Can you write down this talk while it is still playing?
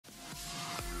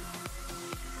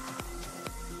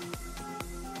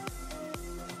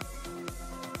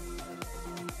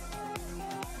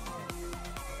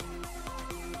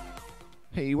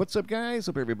Hey, what's up guys?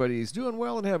 Hope everybody's doing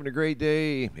well and having a great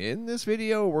day. In this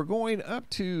video, we're going up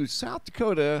to South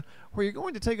Dakota where you're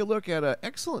going to take a look at an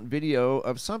excellent video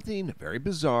of something very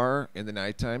bizarre in the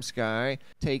nighttime sky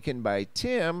taken by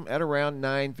Tim at around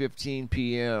 9:15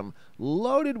 p.m.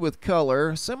 Loaded with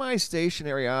color,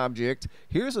 semi-stationary object.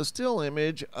 Here's a still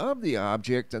image of the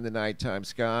object in the nighttime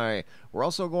sky. We're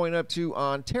also going up to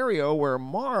Ontario where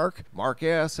Mark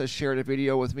S. has shared a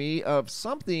video with me of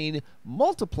something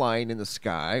multiplying in the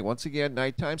sky. Once again,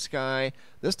 nighttime sky.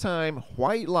 This time,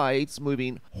 white lights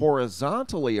moving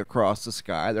horizontally across the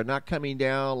sky. They're not coming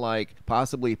down like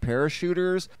possibly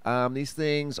parachuters. These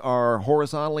things are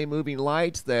horizontally moving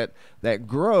lights that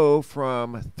grow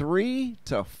from 3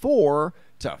 to 4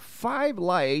 to 5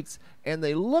 lights, and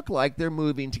they look like they're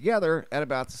moving together at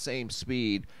about the same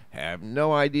speed. Have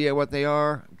no idea what they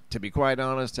are. To be quite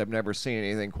honest, I've never seen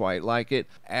anything quite like it.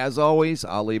 As always,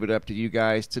 I'll leave it up to you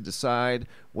guys to decide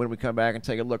when we come back and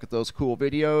take a look at those cool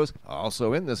videos.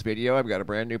 Also in this video, I've got a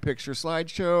brand new picture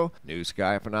slideshow, new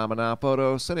sky phenomena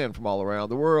photos sent in from all around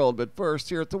the world. But first,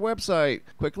 here at the website,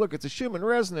 quick look at the Schumann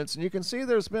resonance, and you can see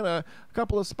there's been a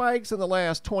couple of spikes in the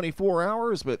last 24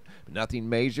 hours, but nothing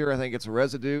major. I think it's a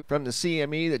residue from the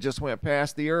CME that just went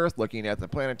past the Earth. Looking at the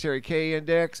planetary K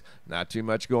index, not too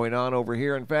much going on over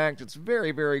here. In fact, it's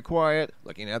very, very quiet.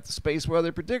 Looking at the Space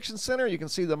Weather Prediction Center, you can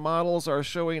see the models are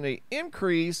showing an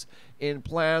increase in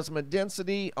plasma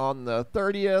density on the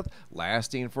 30th,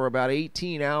 lasting for about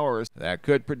 18 hours. That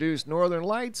could produce northern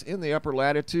lights in the upper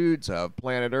latitudes of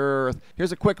planet Earth.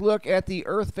 Here's a quick look at the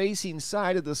Earth-facing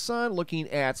side of the sun, looking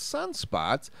at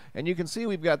sunspots, and you can see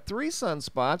we've got 3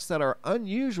 sunspots that are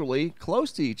unusually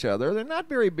close to each other. They're not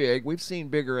very big. We've seen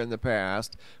bigger in the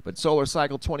past, but solar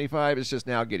cycle 25 is just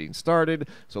now getting started,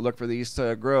 so look for these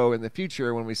to grow in the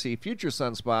future. When we see future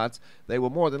sunspots, they will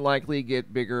more than likely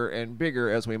get bigger and bigger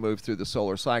as we move through the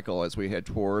solar cycle as we head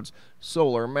towards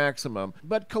solar maximum.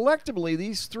 But collectively,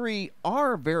 these 3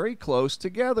 are very close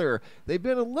together. They've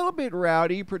been a little bit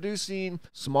rowdy, producing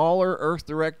smaller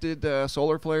Earth-directed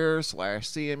solar flares /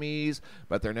 CMEs,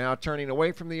 but they're now turning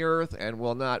away from the Earth and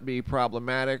will not be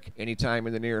problematic anytime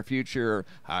in the near future.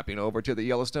 Hopping over to the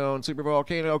Yellowstone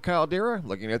supervolcano caldera,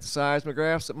 looking at the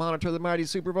seismographs that monitor the mighty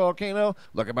supervolcano,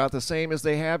 look about the same as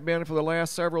they have been for the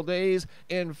last several days.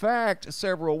 In fact,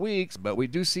 several weeks, but we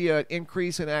do see an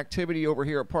increase in activity over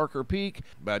here at Parker Peak.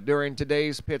 But during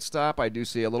today's pit stop, I do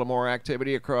see a little more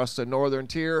activity across the northern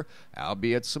tier,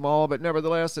 albeit small, but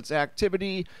nevertheless, it's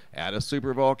activity at a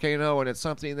supervolcano, and it's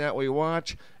something that we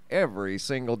watch every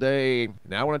single day.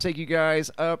 Now I want to take you guys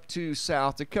up to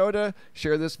South Dakota,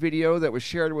 share this video that was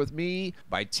shared with me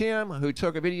by Tim, who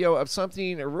took a video of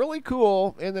something really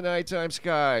cool in the nighttime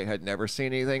sky. Had never seen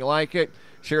anything like it.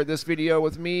 Shared this video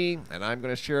with me, and I'm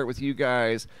going to share it with you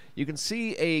guys. You can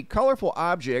see a colorful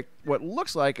object, what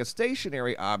looks like a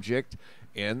stationary object,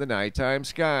 in the nighttime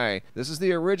sky. This is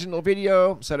the original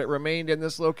video. Said it remained in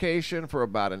this location for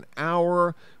about an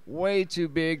hour. Way too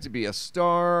big to be a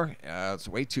star. It's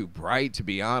way too bright, to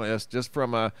be honest. Just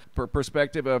from a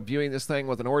perspective of viewing this thing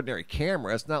with an ordinary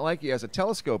camera, it's not like he has a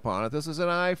telescope on it. This is an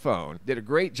iPhone. Did a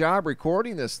great job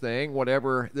recording this thing,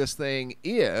 whatever this thing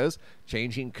is.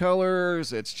 Changing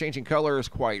colors. It's changing colors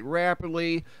quite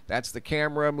rapidly. That's the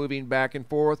camera moving back and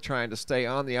forth, trying to stay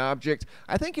on the object.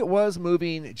 I think it was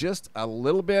moving just a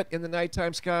little bit in the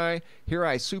nighttime sky. Here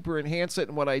I super enhance it,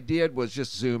 and what I did was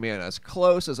just zoom in as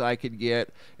close as I could get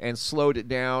and slowed it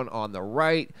down on the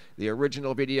right. The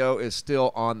original video is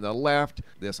still on the left.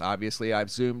 This obviously I've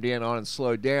zoomed in on and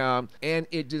slowed down, and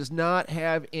it does not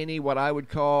have any what I would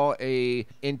call a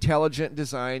intelligent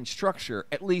design structure,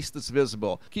 at least that's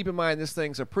visible. Keep in mind this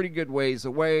thing's a pretty good ways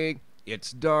away.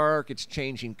 It's dark, it's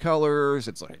changing colors,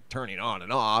 it's like turning on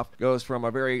and off. Goes from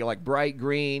a very like bright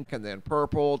green and then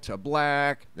purple to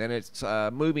black. Then it's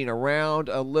moving around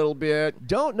a little bit.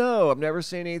 Don't know, I've never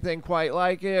seen anything quite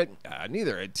like it.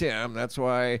 Neither had Tim. That's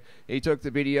why he took the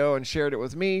video and shared it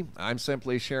with me. I'm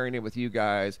simply sharing it with you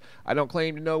guys. I don't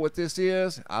claim to know what this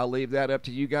is. I'll leave that up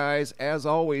to you guys, as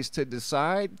always, to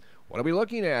decide. What are we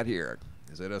looking at here?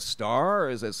 Is it a star?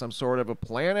 Is it some sort of a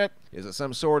planet? Is it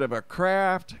some sort of a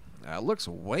craft? Looks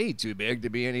way too big to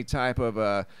be any type of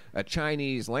a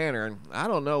Chinese lantern. I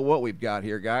don't know what we've got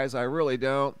here, guys. I really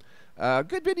don't.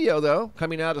 Good video, though,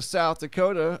 coming out of South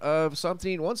Dakota of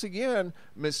something, once again,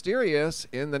 mysterious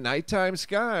in the nighttime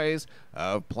skies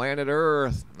of planet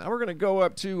Earth. Now we're going to go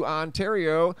up to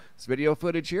Ontario. This video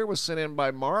footage here was sent in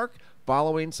by Mark,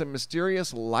 following some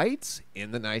mysterious lights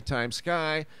in the nighttime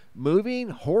sky. moving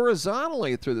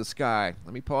horizontally through the sky.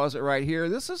 Let me pause it right here.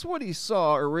 This is what he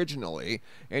saw originally,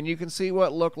 and you can see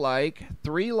what looked like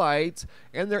 3 lights,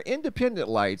 and they're independent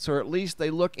lights, or at least they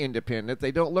look independent.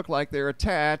 They don't look like they're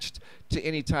attached to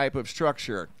any type of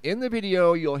structure. In the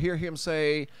video, you'll hear him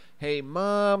say, "Hey,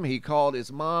 Mom." He called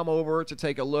his mom over to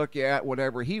take a look at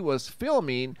whatever he was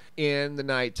filming in the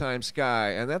nighttime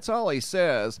sky. And that's all he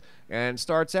says. And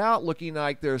starts out looking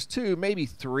like there's 2, maybe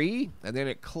 3. And then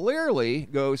it clearly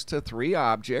goes to 3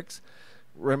 objects.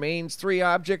 Remains 3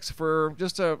 objects for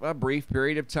just a brief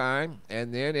period of time.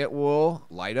 And then it will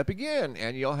light up again.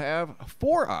 And you'll have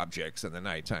 4 objects in the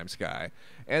nighttime sky.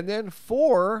 And then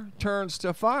 4 turns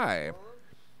to 5.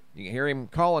 You can hear him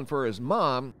calling for his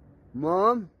mom.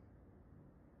 "Mom?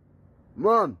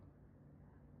 Mom,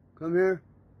 come here."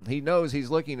 He knows he's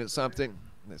looking at something.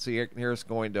 Let's see, here it's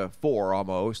going to 4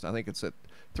 almost. I think it's at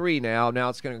 3 now. Now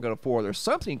it's going to go to 4. There's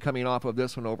something coming off of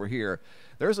this one over here.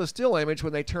 There's a still image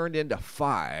when they turned into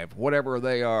 5, whatever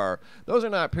they are. Those are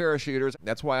not parachuters.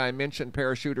 That's why I mentioned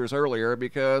parachuters earlier,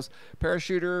 because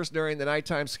parachuters during the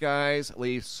nighttime skies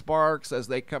leave sparks as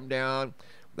they come down.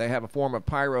 They have a form of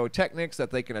pyrotechnics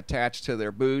that they can attach to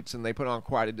their boots, and they put on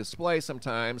quite a display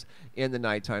sometimes in the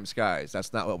nighttime skies.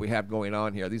 That's not what we have going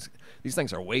on here. These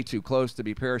things are way too close to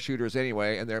be parachuters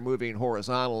anyway, and they're moving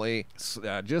horizontally,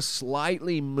 just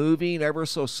slightly moving ever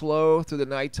so slow through the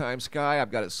nighttime sky.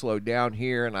 I've got it slowed down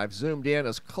here, and I've zoomed in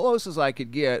as close as I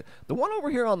could get. The one over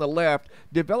here on the left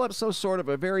develops some sort of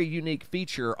a very unique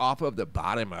feature off of the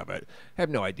bottom of it. I have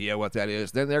no idea what that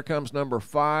is. Then there comes number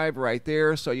 5 right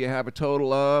there, so you have a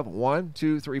total of 1,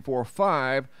 2, 3, 4,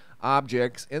 5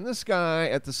 objects in the sky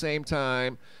at the same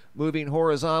time, moving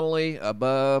horizontally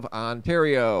above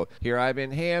Ontario. Here I've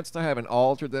enhanced. I haven't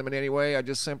altered them in any way. I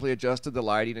just simply adjusted the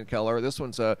lighting and color. This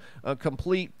one's a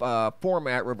complete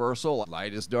format reversal.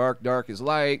 Light is dark, dark is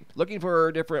light. Looking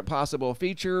for different possible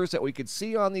features that we could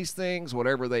see on these things,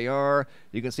 whatever they are.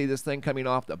 You can see this thing coming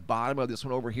off the bottom of this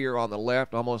one over here on the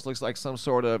left. Almost looks like some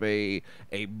sort of a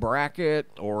bracket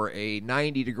or a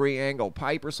 90-degree angle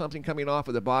pipe or something coming off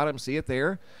of the bottom. See it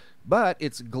there? But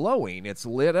it's glowing. It's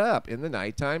lit up in the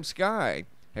nighttime sky.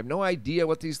 Have no idea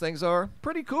what these things are.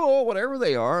 Pretty cool, whatever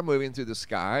they are, moving through the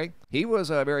sky. He was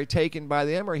very taken by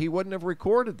them, or he wouldn't have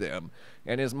recorded them.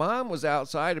 And his mom was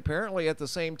outside apparently at the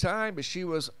same time, but she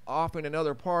was off in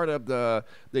another part of the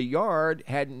yard,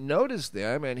 hadn't noticed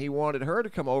them, and he wanted her to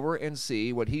come over and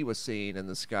see what he was seeing in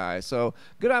the sky. So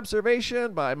good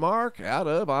observation by Mark out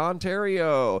of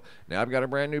Ontario. Now I've got a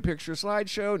brand new picture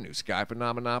slideshow, new sky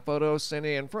phenomena photos sent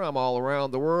in from all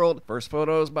around the world. First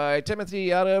photos by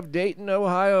Timothy out of Dayton,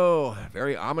 Ohio.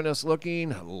 Very ominous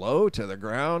looking, low to the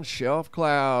ground shelf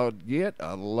cloud. Get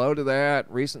a load of that.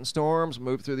 Recent storms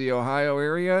moved through the Ohio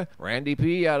area. Randy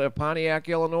P. out of Pontiac,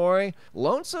 Illinois.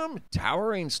 Lonesome,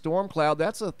 towering storm cloud.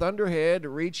 That's a thunderhead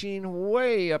reaching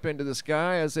way up into the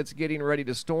sky as it's getting ready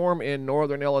to storm in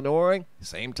northern Illinois.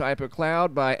 Same type of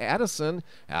cloud by Addison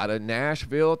out of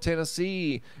Nashville,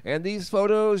 Tennessee. And these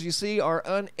photos you see are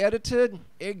unedited,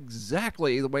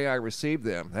 exactly the way I received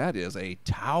them. That is a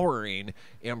towering,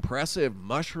 impressive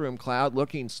mushroom cloud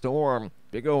looking storm.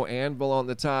 Big old anvil on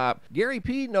the top. Gary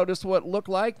P. noticed what looked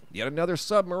like yet another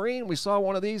submarine. We saw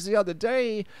one of these the other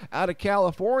day out of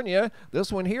California.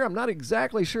 This one here, I'm not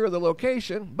exactly sure of the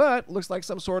location, but looks like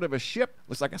some sort of a ship.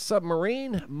 Looks like a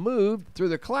submarine moved through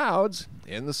the clouds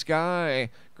in the sky.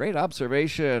 Great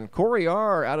observation. Corey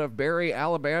R. out of Barry,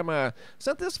 Alabama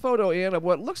sent this photo in of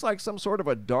what looks like some sort of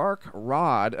a dark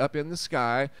rod up in the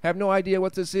sky. Have no idea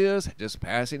what this is. Just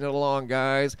passing it along,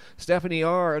 guys. Stephanie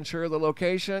R. unsure of the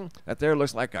location. That there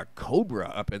looks like a cobra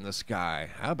up in the sky.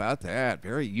 How about that?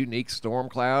 Very unique storm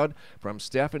cloud from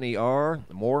Stephanie R.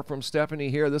 More from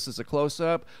Stephanie here. This is a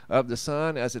close-up of the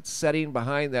sun as it's setting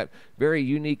behind that very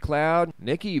unique cloud.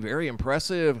 Nikki, very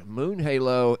impressive moon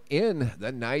halo in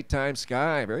the nighttime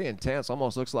sky. Very intense,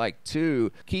 almost looks like 2.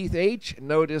 Keith H.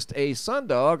 noticed a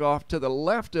sundog off to the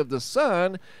left of the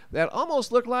sun that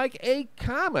almost looked like a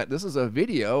comet. This is a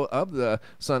video of the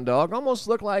sundog. Almost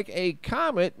looked like a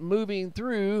comet moving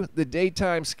through the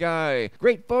daytime sky.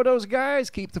 Great photos, guys.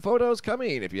 Keep the photos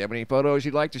coming. If you have any photos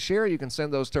you'd like to share, you can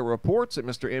send those to reports at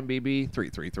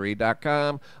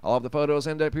MrMBB333.com. All of the photos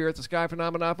end up here at the Sky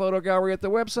Phenomena Photo Gallery at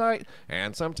the website,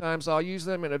 and sometimes I'll use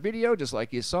them in a video just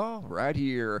like you saw right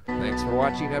here. Thanks for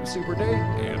watching. Have a super day,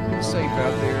 and be safe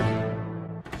out there.